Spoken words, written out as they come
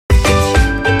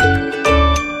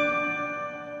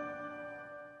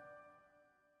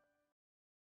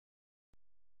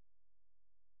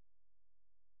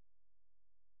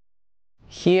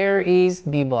Here is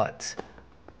Beebot,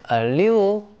 a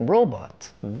little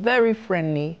robot, very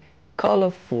friendly,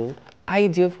 colorful,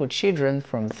 ideal for children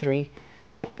from 3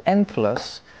 and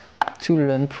plus to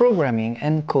learn programming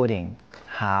and coding.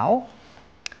 How?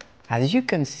 As you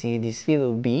can see, this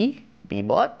little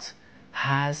Beebot,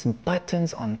 has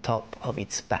buttons on top of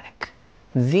its back.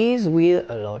 These will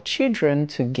allow children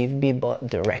to give Beebot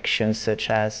directions such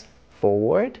as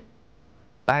forward,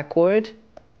 backward,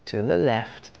 to the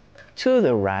left, to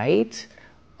the right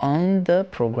on the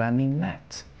programming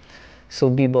mat.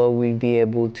 So Beebot will be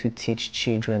able to teach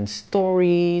children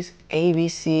stories,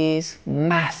 ABCs,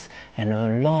 math, and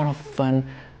a lot of fun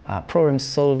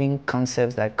problem-solving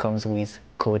concepts that comes with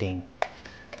coding.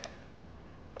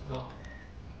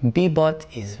 Beebot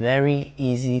is very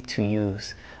easy to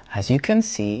use. As you can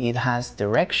see, it has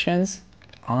directions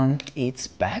on its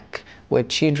back where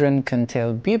children can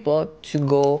tell Beebot to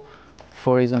go,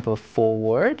 for example,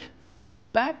 forward,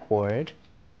 backward,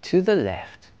 to the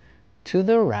left, to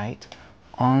the right,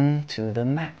 onto the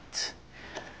mat.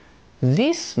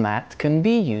 This mat can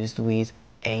be used with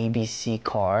ABC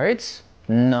cards,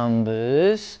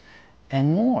 numbers,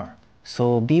 and more.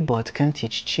 So Beebot can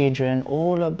teach children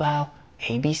all about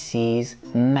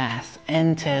ABCs, math,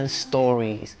 and tell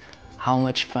stories. How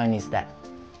much fun is that?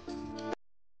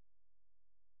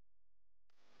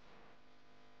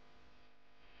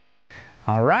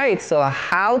 Alright, so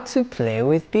how to play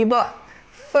with Beebot?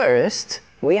 First,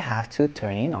 we have to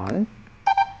turn it on.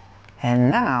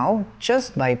 And now,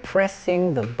 just by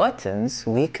pressing the buttons,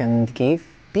 we can give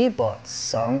Beebot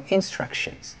some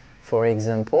instructions. For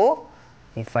example,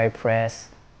 if I press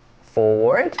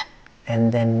forward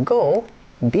and then go,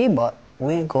 Beebot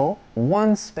will go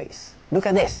 1 space. Look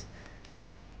at this.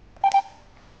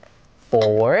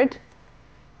 Forward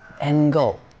and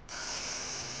go.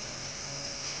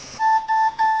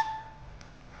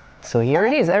 So here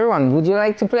it is, everyone. Would you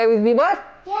like to play with Beebot?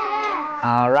 Yeah!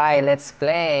 Alright, let's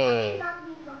play.